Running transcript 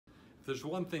there's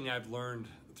one thing I've learned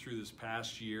through this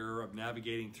past year of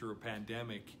navigating through a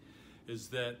pandemic is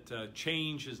that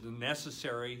change is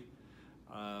necessary,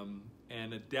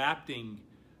 and adapting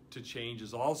to change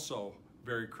is also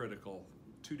very critical.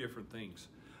 Two different things.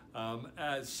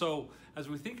 So as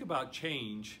we think about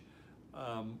change,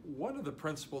 one of the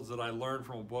principles that I learned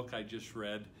from a book I just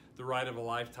read, The Ride of a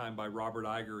Lifetime by Robert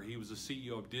Iger, he was the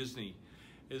CEO of Disney,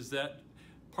 is that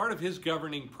part of his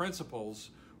governing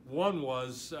principles, one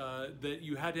was that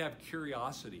you had to have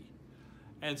curiosity.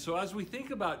 And so as we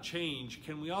think about change,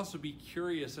 can we also be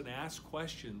curious and ask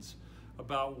questions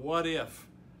about what if?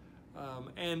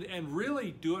 And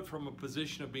really do it from a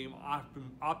position of being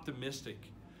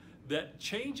optimistic. That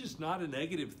change is not a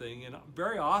negative thing, and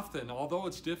very often, although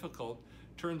it's difficult,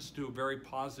 turns to a very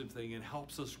positive thing and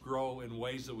helps us grow in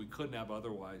ways that we couldn't have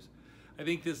otherwise. I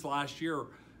think this last year,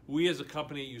 we as a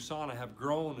company at USANA have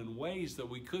grown in ways that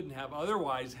we couldn't have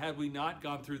otherwise had we not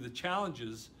gone through the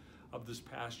challenges of this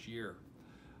past year.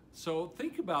 So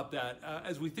think about that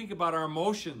as we think about our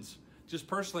emotions, just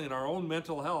personally in our own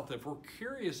mental health. If we're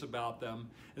curious about them,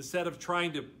 instead of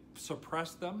trying to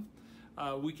suppress them,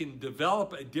 we can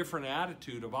develop a different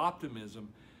attitude of optimism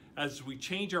as we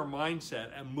change our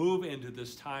mindset and move into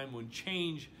this time when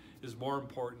change is more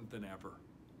important than ever.